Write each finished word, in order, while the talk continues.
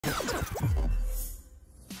The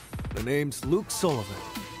name's Luke Sullivan.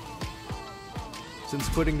 Since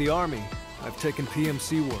quitting the army, I've taken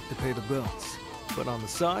PMC work to pay the bills. But on the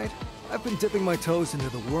side, I've been dipping my toes into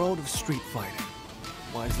the world of street fighting.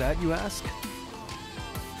 Why is that, you ask?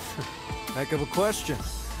 Heck of a question.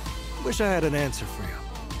 Wish I had an answer for you.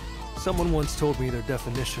 Someone once told me their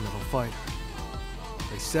definition of a fighter.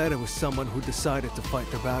 They said it was someone who decided to fight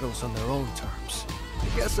their battles on their own terms. I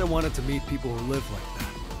guess I wanted to meet people who live like that.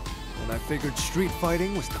 And I figured street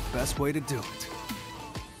fighting was the best way to do it.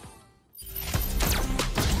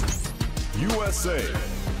 USA.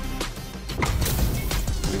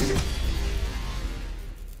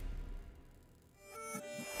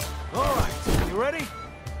 All right, you ready?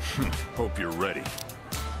 Hope you're ready.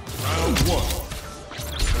 Round one.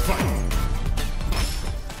 Fight!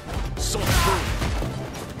 Sonic Boom!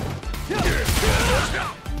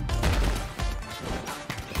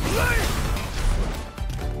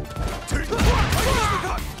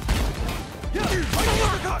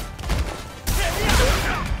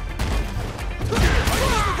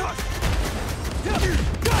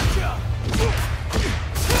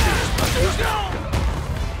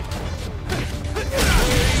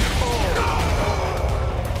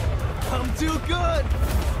 I'm too good!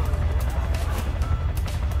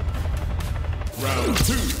 Round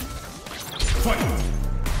two. Fight!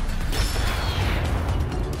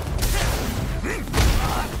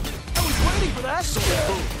 I was waiting for that! Sonic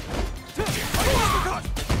Boom!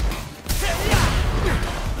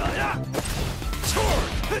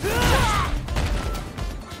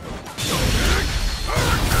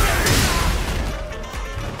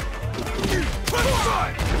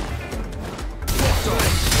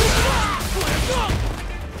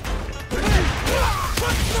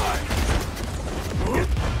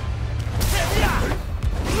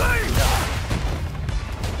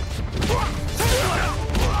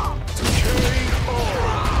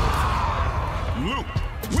 Luke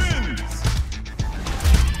wins!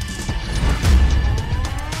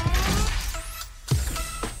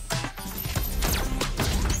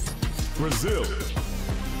 Brazil.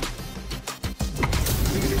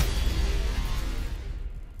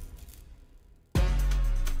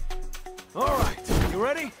 All right, you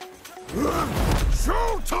ready?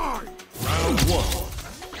 Showtime! Round one.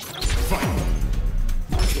 Fight!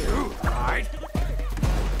 Right.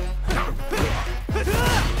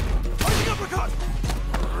 Fighting uppercut!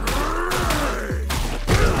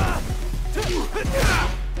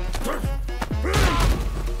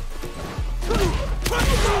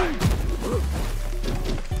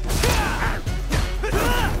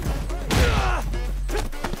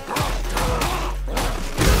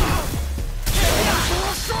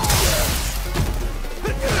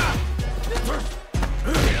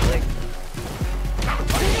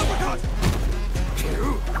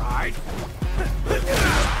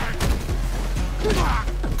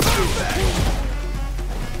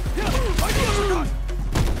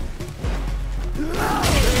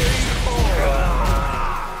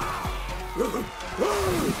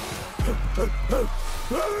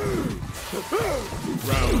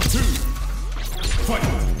 Round two. Fight!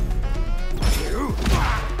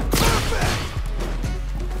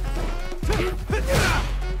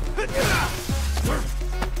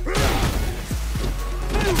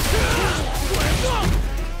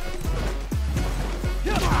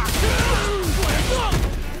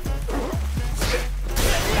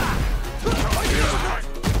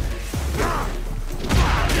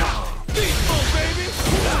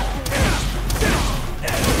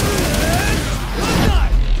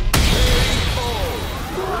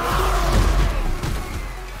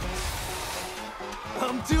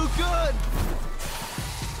 I'm too good!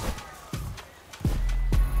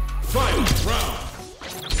 Final round.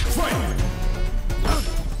 Fight!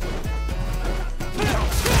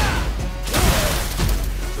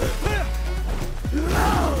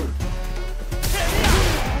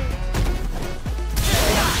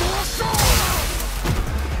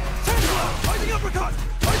 Fighting uppercut!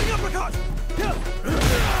 Fighting uppercut!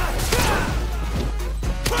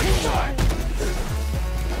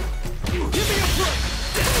 Give me a break!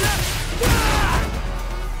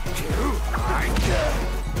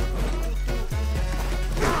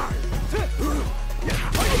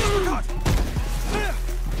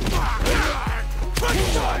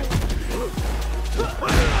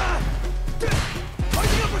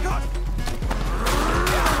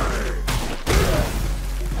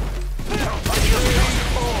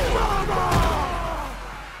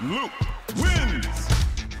 Luke wins!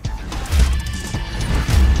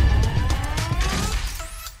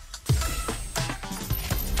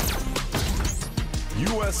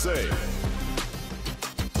 USA.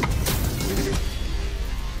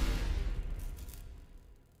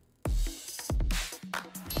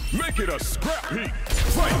 Make it a scrap heap.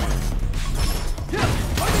 Fight! Yeah!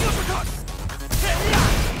 Fighting uppercut! Yeah!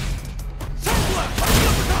 Side left! Fighting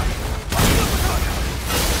uppercut! Fighting uppercut!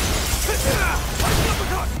 Yeah! Fighting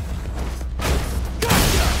uppercut!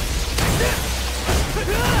 Gotcha! Yeah!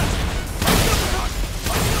 Fighting uppercut!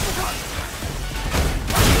 Fighting uppercut!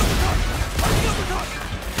 Fighting uppercut! Fighting uppercut!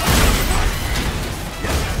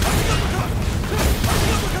 Yeah! Fighting uppercut!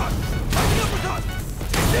 Fighting uppercut! Fighting uppercut!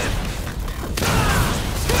 Yeah!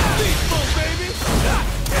 Lethal, baby!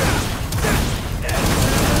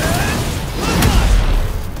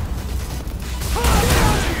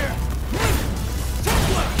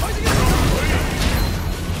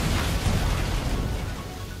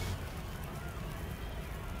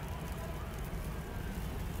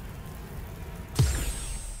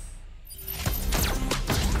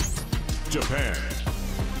 Japan.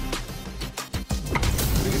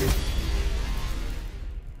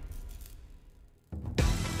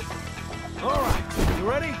 All right, you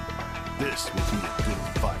ready? This will be a good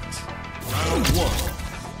fight. Round 1.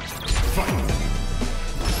 Fight!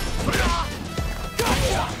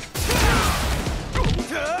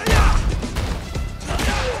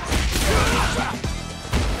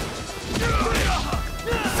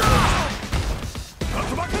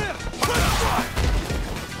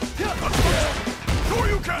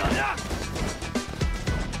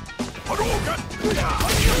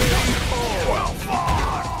 Well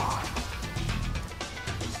fought!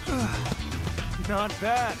 Not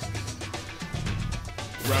bad.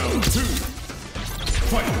 Round 2.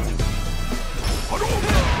 Fight!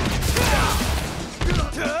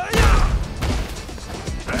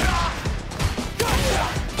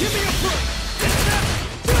 Give me a break!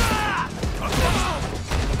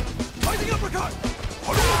 Fighting uppercut!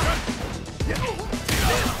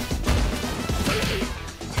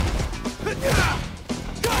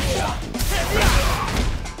 Gotcha!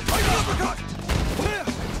 Fighting uppercut!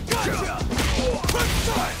 Gotcha! Front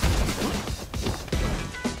side!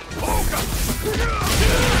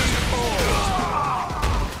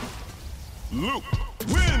 Luke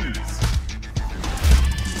wins!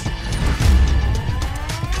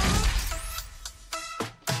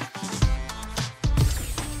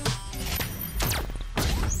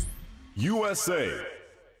 USA.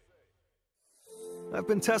 I've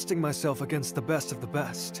been testing myself against the best of the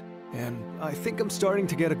best, and I think I'm starting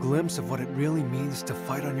to get a glimpse of what it really means to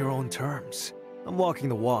fight on your own terms. I'm walking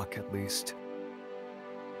the walk, at least.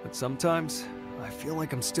 But sometimes, I feel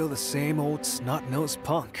like I'm still the same old snot-nosed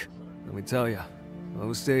punk. Let me tell you,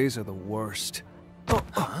 those days are the worst.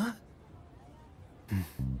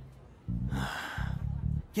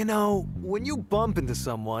 You know, when you bump into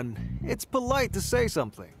someone, it's polite to say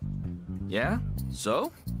something. Yeah?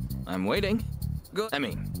 So? I'm waiting. I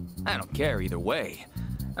mean, I don't care either way.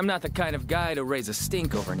 I'm not the kind of guy to raise a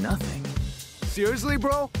stink over nothing. Seriously,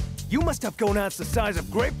 bro? You must have gonads the size of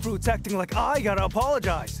grapefruits acting like I gotta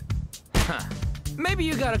apologize. Huh. Maybe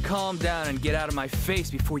you gotta calm down and get out of my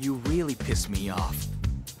face before you really piss me off,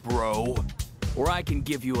 bro. Or I can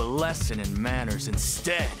give you a lesson in manners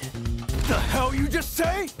instead. The hell you just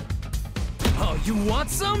say? Oh, you want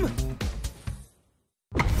some?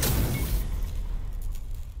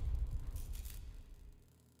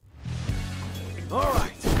 All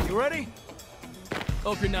right, you ready?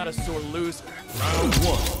 Hope you're not a sore loser. Round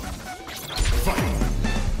 1.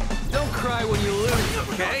 Fight! Don't cry when you lose,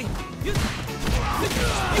 okay?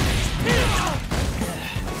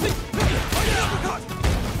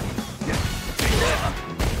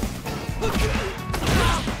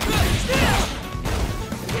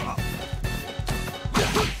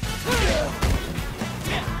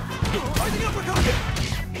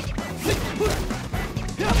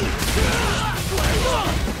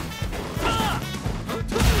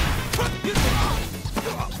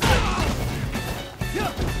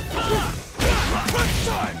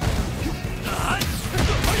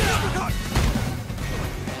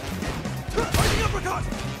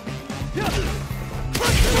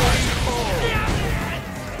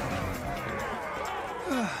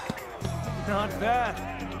 Not bad.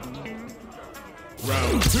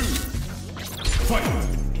 Round 2.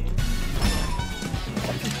 Fight!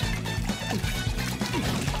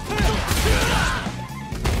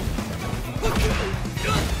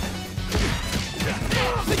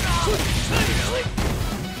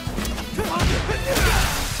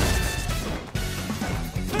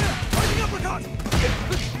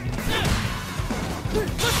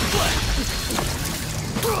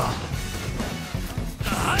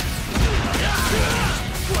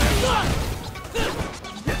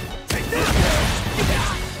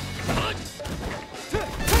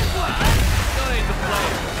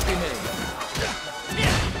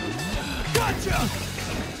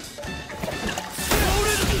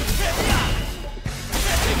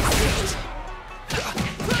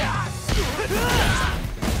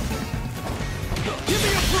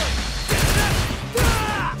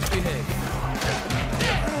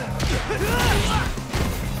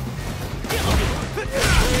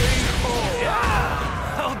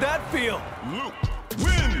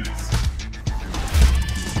 wins!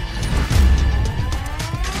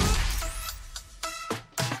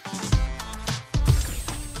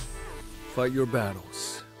 Fight your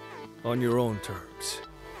battles on your own terms.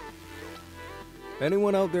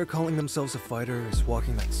 Anyone out there calling themselves a fighter is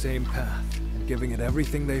walking that same path and giving it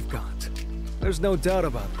everything they've got. There's no doubt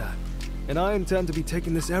about that, and I intend to be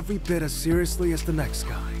taking this every bit as seriously as the next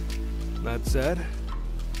guy. That said,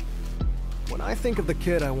 when I think of the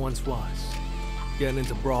kid I once was, getting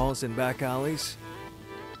into brawls in back alleys,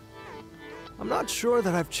 I'm not sure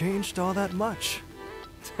that I've changed all that much.